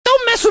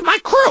mess with my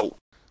crew!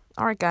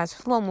 Alright guys,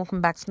 hello and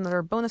welcome back to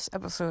another bonus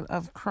episode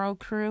of Crow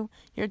Crew,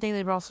 your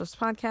daily Brawl Stars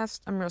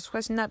podcast. I'm your host,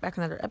 Questionnet, back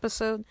in another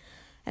episode.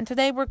 And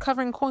today we're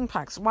covering coin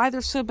packs, why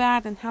they're so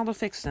bad and how to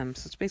fix them.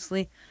 So it's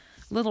basically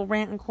a little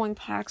rant on coin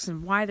packs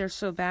and why they're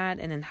so bad,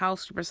 and then how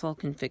Supercell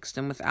can fix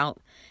them without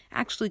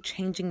actually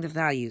changing the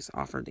values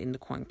offered in the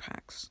coin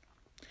packs.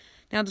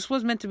 Now this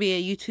was meant to be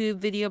a YouTube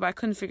video, but I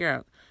couldn't figure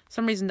out. For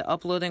some reason the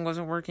uploading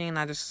wasn't working, and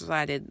I just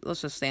decided,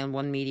 let's just stay on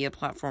one media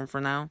platform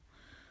for now.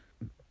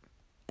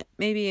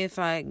 Maybe if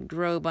I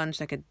grow a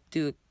bunch, I could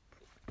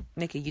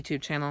make a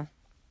YouTube channel.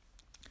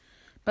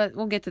 But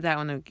we'll get to that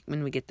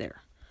when we get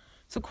there.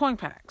 So coin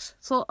packs.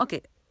 So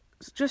okay,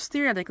 just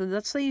theoretically,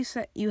 let's say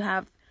you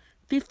have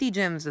 50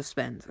 gems to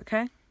spend,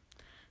 okay?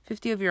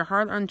 50 of your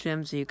hard-earned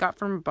gems that you got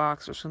from a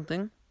box or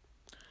something.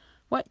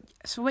 What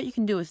you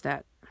can do is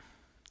that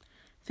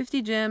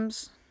 50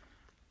 gems.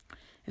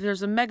 If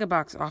there's a mega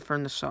box offer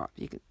in the shop,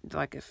 you can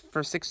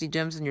for 60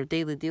 gems in your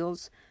daily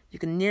deals, you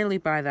can nearly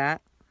buy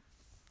that.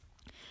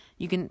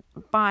 You can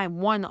buy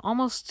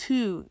almost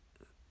two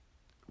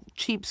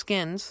cheap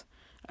skins,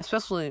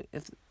 especially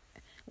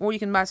or you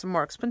can buy some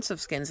more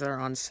expensive skins that are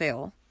on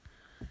sale.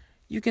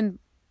 You can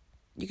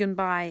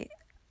buy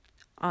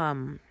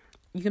token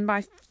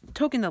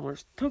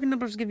doublers. Token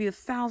doublers give you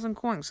 1,000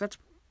 coins. That's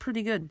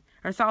pretty good.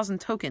 Or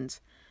 1,000 tokens,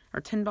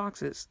 or 10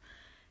 boxes.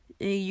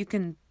 You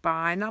can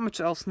buy not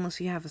much else unless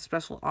you have a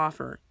special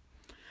offer.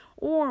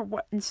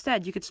 Or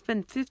instead, you could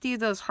spend 50 of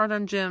those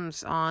hard-earned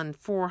gems on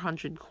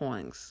 400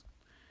 coins.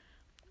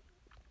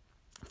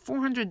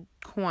 400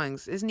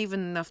 coins isn't even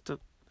enough to...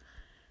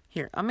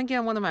 Here, I'm going to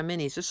get one of my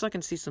minis just so I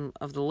can see some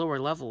of the lower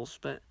levels,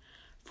 but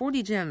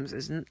 40 gems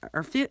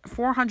or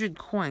 400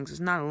 coins is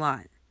not a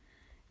lot.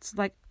 It's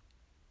like...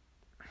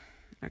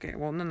 Okay,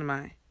 well,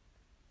 my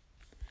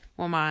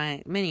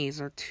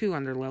minis are too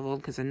under-leveled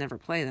because I never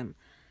play them.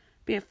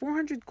 But yeah,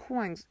 400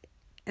 coins,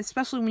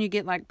 especially when you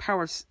get like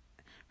Power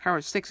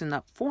 6 and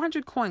up,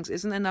 400 coins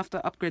isn't enough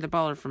to upgrade a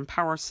brawler from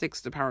Power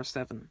 6 to Power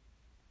 7.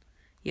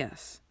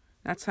 Yes,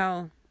 that's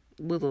how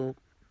little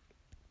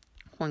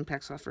coin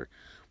packs offer.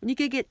 When you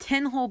could get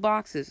 10 whole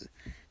boxes,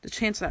 the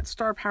chance that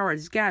star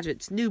powers,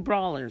 gadgets, new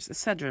brawlers,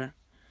 etc.,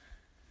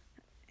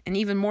 and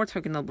even more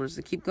token doublers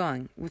to keep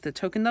going with a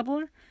token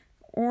doubler,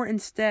 or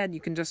instead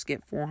you can just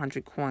get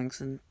 400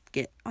 coins and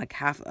get like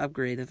half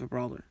upgrade of a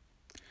brawler.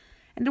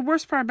 And the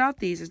worst part about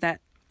these is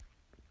that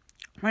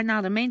right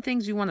now the main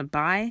things you want to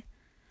buy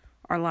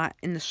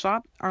in the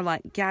shop are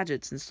like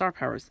gadgets and star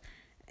powers.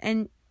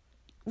 And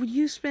would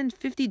you spend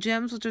 50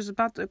 gems, which is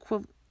about the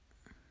equivalent?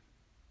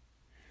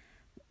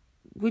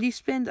 Would you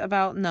spend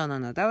about... No.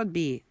 That would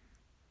be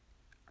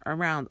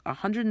around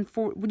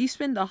 140... Would you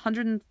spend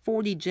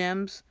 140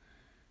 gems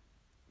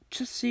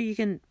just so you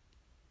can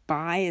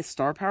buy a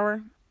star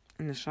power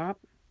in the shop?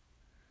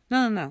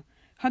 No.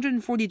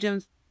 140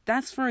 gems,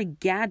 that's for a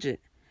gadget.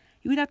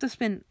 You would have to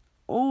spend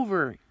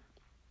over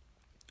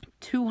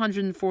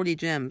 240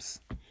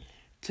 gems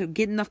to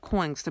get enough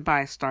coins to buy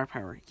a star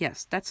power.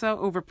 Yes, that's so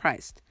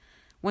overpriced.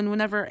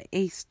 Whenever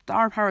a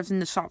star power is in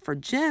the shop for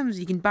gems,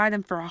 you can buy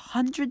them for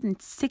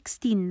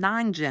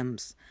 169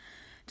 gems.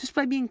 Just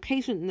by being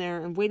patient in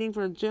there and waiting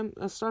for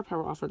a star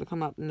power offer to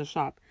come up in the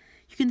shop,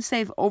 you can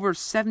save over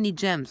 70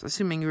 gems,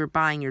 assuming you're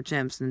buying your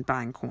gems and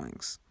buying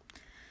coins.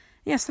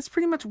 Yes, that's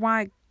pretty much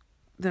why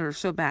they're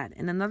so bad.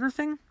 And another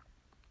thing...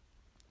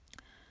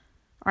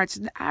 Alright,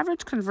 so the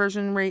average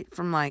conversion rate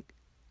from now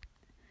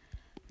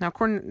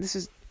this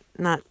is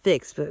not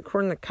fixed, but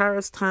according to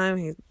Kairos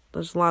Time,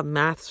 there's a lot of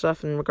math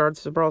stuff in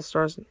regards to Brawl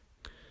Stars.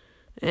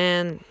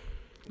 And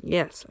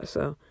yes,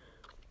 so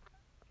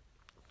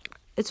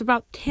it's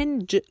about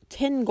 10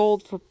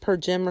 gold per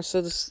gem or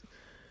so,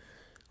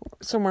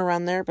 somewhere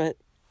around there. But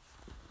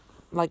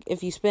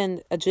if you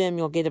spend a gem,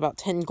 you'll get about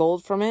 10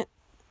 gold from it.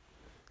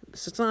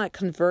 So it's not like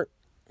convert.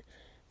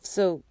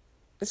 So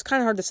it's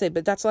kind of hard to say,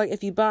 but that's like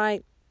if you buy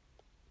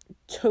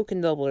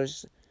token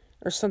doublers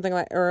or something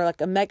or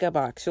a mega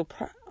box,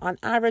 on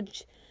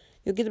average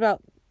you'll get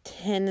about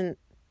 10,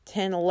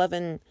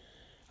 11,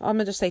 I'm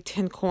gonna just say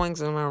 10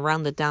 coins, and I'm gonna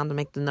round it down to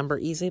make the number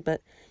easy,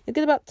 but you'll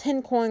get about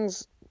 10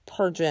 coins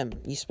per gem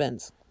you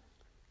spend.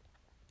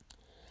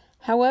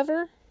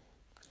 However,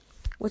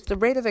 with the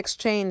rate of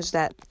exchange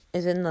that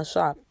is in the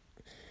shop,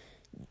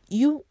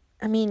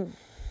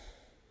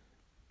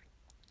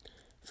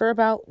 for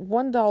about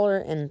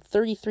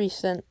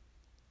 $1.33,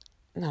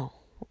 no,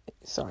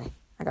 sorry,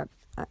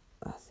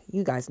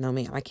 you guys know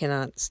me. I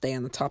cannot stay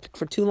on the topic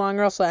for too long,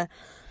 or else I'm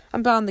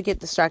bound to get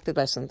distracted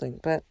by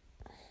something. But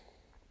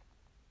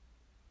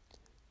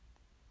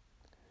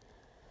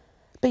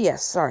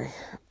yes, sorry.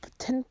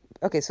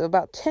 So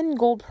about 10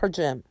 gold per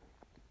gem.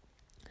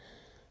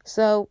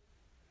 So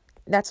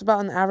that's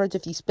about an average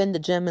if you spend a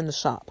gem in the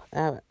shop.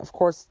 Of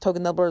course,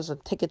 token doublers or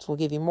tickets will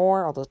give you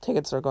more, although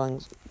tickets are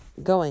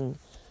going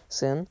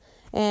soon.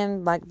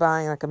 And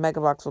buying a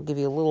mega box will give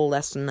you a little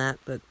less than that,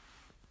 but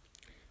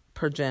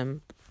per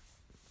gem.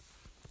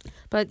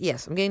 But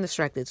yes, I'm getting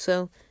distracted.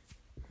 So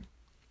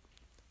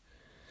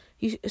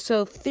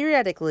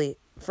theoretically,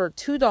 for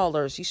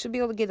 $2, you should be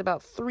able to get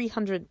about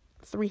 300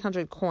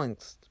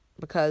 coins,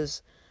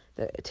 because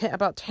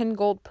about 10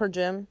 gold per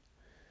gem.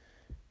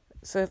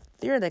 So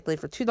theoretically,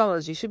 for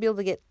 $2, you should be able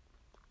to get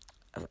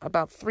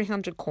about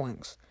 300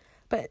 coins.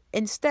 But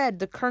instead,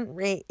 the current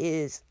rate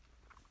is,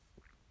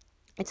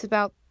 it's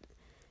about,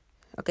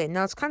 okay,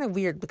 now it's kind of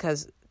weird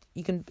because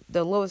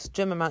the lowest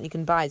gem amount you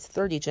can buy is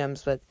 30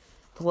 gems, but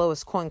the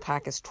lowest coin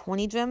pack is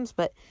 20 gems,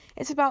 but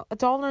it's about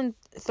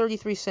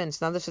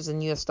 $1.33. Now this is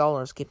in US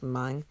dollars, keep in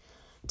mind,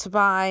 to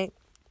buy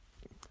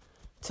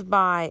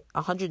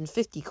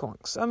 150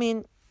 coins. I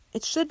mean,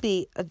 it should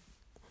be it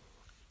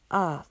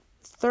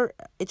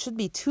should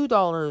be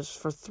 $2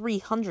 for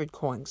 300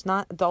 coins,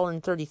 not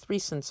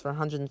 $1.33 for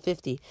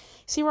 150.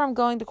 See where I'm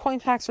going? The coin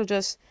packs are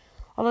just,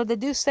 although they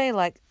do say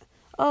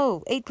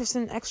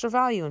 8% extra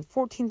value and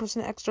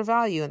 14% extra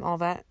value and all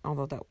that,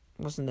 although that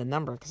wasn't the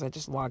number because I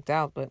just logged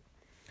out, but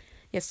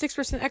yeah,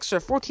 6% extra,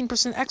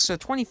 14% extra,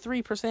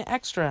 23%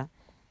 extra.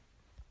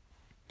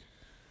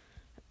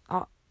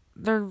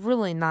 They're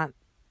really not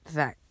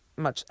that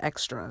much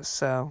extra,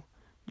 so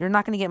you're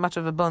not going to get much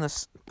of a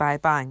bonus by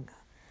buying.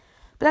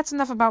 But that's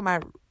enough about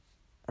my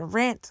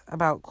rant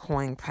about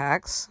coin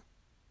packs.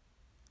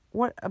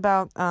 What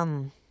about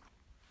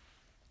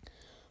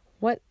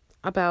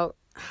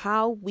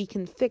how we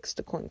can fix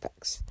the coin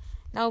packs?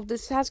 Now,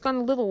 this has gone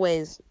a little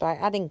ways by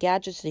adding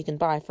gadgets that you can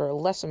buy for a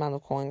less amount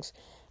of coins,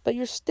 but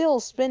you're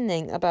still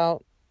spending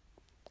about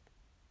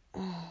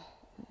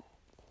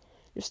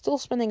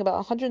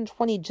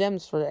 120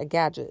 gems for a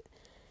gadget.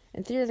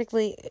 And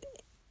theoretically,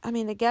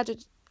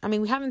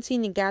 we haven't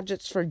seen any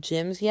gadgets for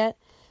gems yet,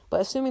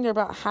 but assuming they're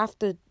about half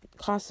the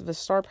cost of a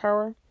star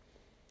power,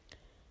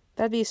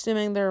 that'd be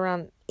assuming they're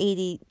around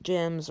 80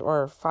 gems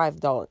or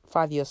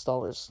 $5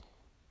 US.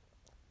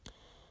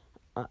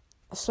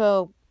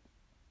 So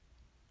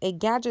a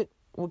gadget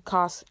would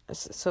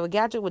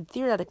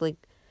theoretically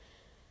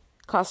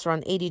cost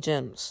around 80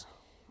 gems.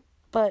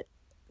 But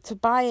to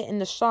buy it in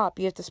the shop,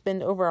 you have to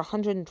spend over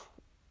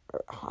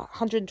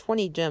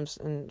 120 gems,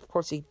 and of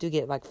course you do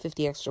get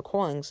 50 extra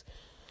coins.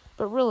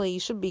 But really,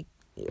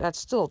 that's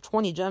still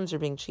 20 gems you're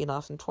being cheated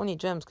off, and 20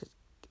 gems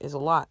is a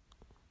lot.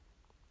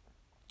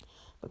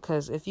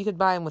 Because if you could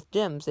buy them with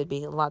gems, they'd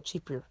be a lot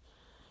cheaper.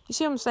 You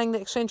see what I'm saying?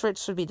 The exchange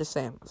rates should be the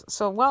same.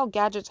 So while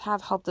gadgets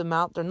have helped them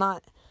out, they're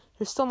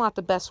still not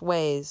the best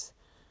ways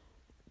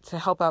to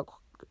help out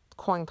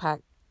coin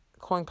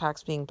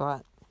packs being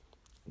bought.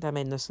 That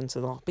made no sense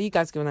at all. But you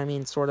guys get what I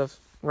mean, sort of,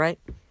 right?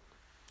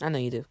 I know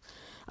you do.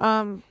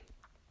 But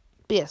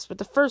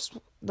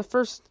the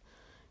first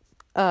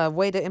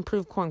way to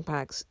improve coin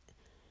packs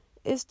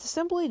is to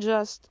simply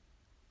just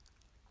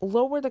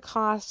lower the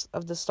cost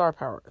of the star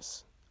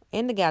powers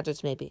and the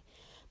gadgets, maybe.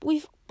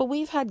 But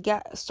we've had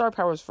star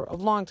powers for a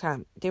long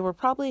time.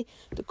 The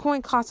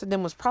coin cost of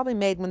them was probably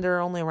made when they were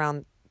only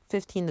around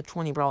 $15 to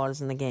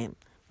 $20 in the game,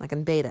 like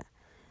in beta.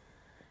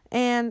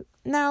 And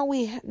now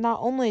not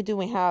only do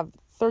we have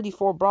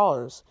 34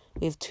 brawlers,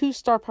 we have 2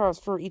 star powers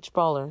for each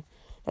brawler.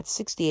 That's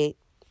 68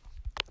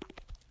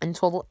 in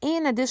total.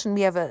 In addition,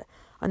 we have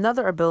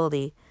another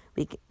ability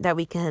that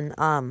we can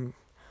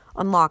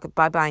unlock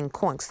by buying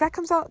coins. That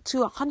comes out to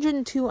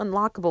 102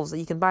 unlockables that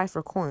you can buy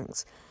for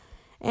coins.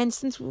 And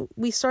since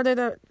we started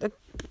at a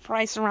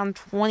price around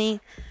 20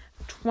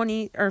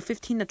 or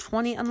 15 to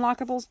 20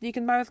 unlockables you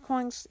can buy with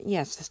coins,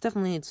 yes, this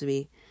definitely needs to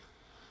be.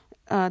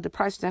 The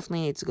price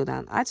definitely needs to go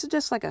down. I'd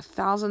suggest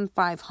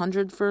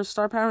 1,500 for a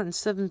star power and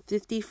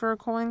 750 for a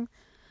coin,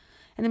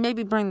 and then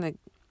maybe bring the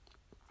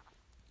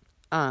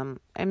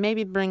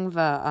maybe bring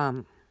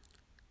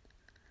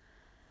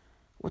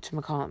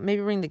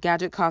the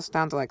gadget cost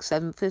down to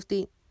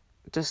 750,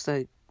 just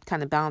to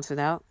kind of balance it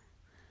out.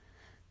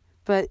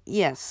 But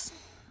yes,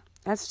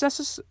 that's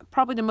just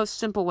probably the most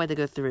simple way to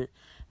go through it.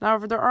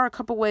 However, there are a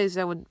couple ways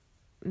that would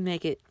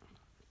make it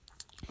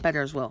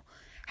better as well.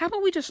 How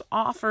about we just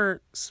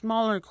offer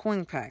smaller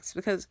coin packs?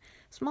 Because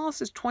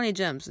smallest is 20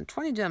 gems, and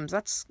 20 gems,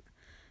 that's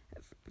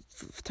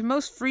to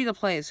most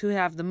free-to-players who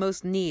have the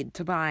most need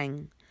to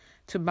buying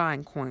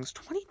coins.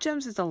 20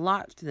 gems is a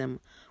lot to them.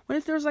 What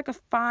if there's a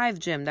 5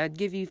 gem that would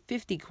give you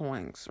 50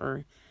 coins,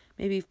 or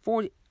maybe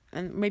 40,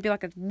 and maybe a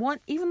 1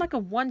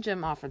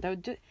 gem offer that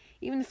would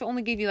even if it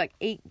only gave you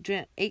 8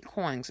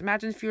 coins.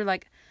 Imagine if you're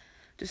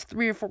just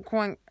 3 or 4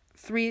 coins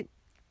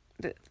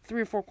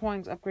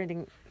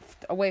upgrading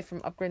away from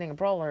upgrading a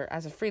brawler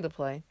as a free to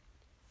play,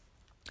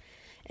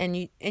 and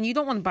you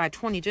don't want to buy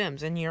 20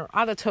 gems, and you're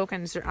out of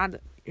tokens,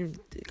 you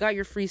got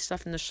your free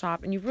stuff in the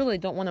shop, and you really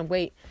don't want to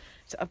wait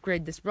to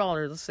upgrade this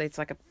brawler. Let's say it's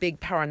a big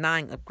power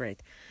 9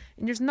 upgrade,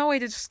 and there's no way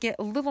to just get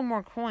a little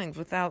more coins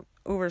without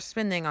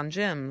overspending on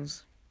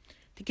gems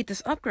to get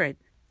this upgrade.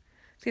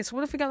 Okay, so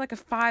what if we got a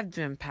 5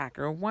 gem pack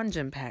or a 1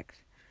 gem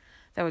pack?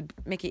 That would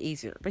make it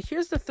easier. But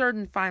here's the third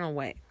and final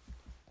way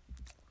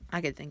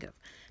I could think of.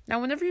 Now,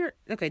 whenever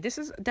this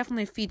is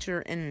definitely a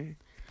feature in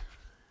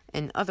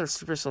other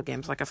Supercell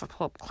games. If I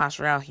pull up Clash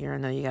Royale here, I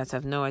know you guys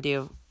have no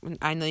idea.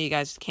 I know you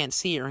guys can't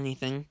see it or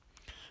anything.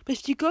 But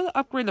if you go to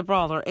upgrade the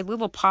brawler, a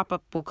little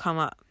pop-up will come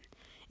up.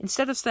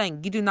 instead of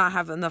saying, you do not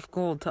have enough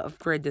gold to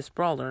upgrade this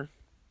brawler,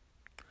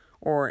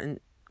 or in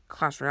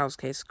Clash Royale's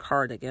case,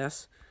 card, I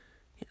guess.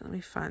 Yeah, let me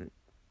find,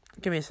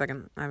 give me a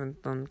second. I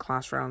haven't done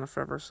Clash Royale in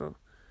forever, so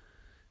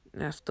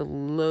I have to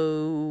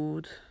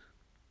load.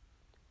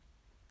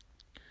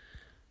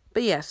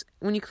 But yes,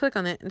 when you click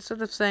on it,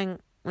 instead of saying,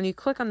 when you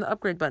click on the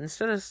upgrade button,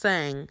 instead of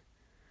saying,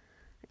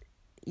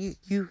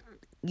 you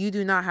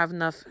do not have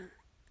enough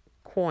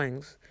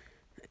coins,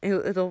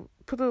 it'll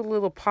put a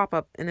little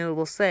pop-up, and it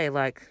will say,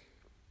 like,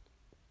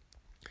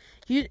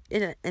 and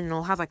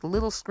it'll have, like, a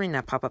little screen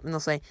that pop up, and it'll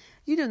say,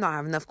 you do not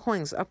have enough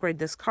coins to upgrade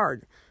this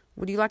card.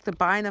 Would you like to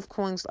buy enough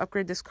coins to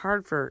upgrade this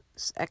card for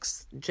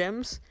X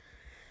gems?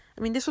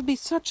 I mean, this would be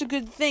such a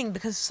good thing,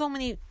 because so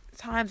many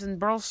times in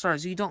Brawl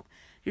Stars,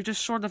 you're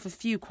just short of a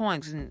few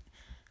coins, and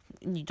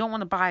you don't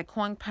want to buy a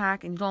coin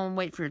pack, and you don't want to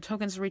wait for your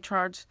tokens to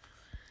recharge.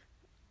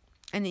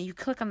 And then you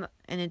click on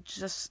you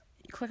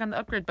click on the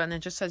upgrade button,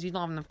 and it just says you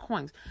don't have enough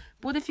coins.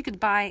 But what if you could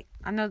buy,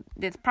 I know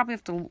they probably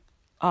have to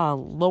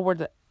lower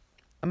the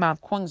amount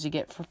of coins you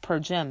get per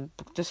gem,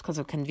 just because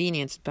of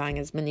convenience, buying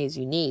as many as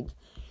you need.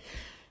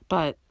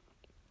 But,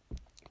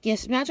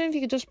 yes, imagine if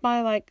you could just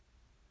buy, like,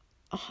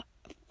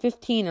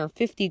 15 or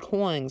 50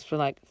 coins for,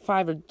 like,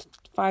 5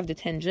 to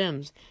 10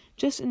 gems,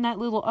 just in that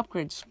little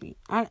upgrade speed.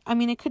 I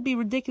mean, it could be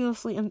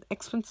ridiculously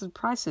expensive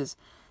prices.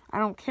 I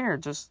don't care.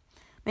 Just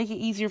make it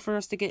easier for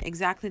us to get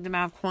exactly the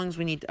amount of coins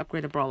we need to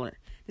upgrade a brawler.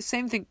 The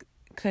same thing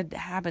could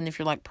happen if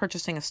you're, like,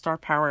 purchasing a star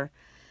power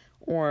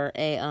or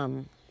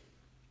a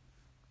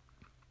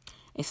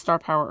star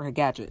power or a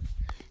gadget.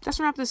 Just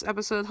to wrap this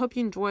episode, hope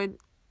you enjoyed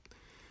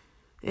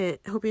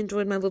it. Hope you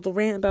enjoyed my little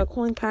rant about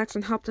coin packs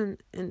and how to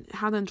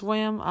enjoy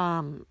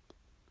them.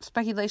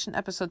 Speculation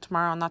episode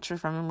tomorrow. I'm not sure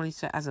if I'm going to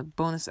release it as a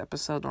bonus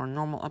episode or a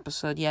normal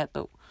episode yet,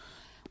 but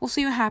we'll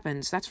see what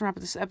happens. That's a wrap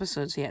of this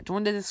episode. So yeah,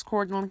 join the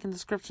Discord, link in the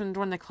description.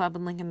 Join the club,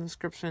 and link in the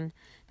description.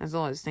 As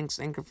always, thanks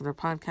to Anchor for their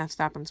podcast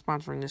app and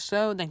sponsoring the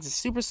show. Thanks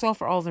to Supercell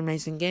for all their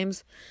amazing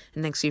games.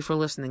 And thanks to you for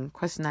listening.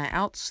 Quest and I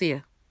out. See ya.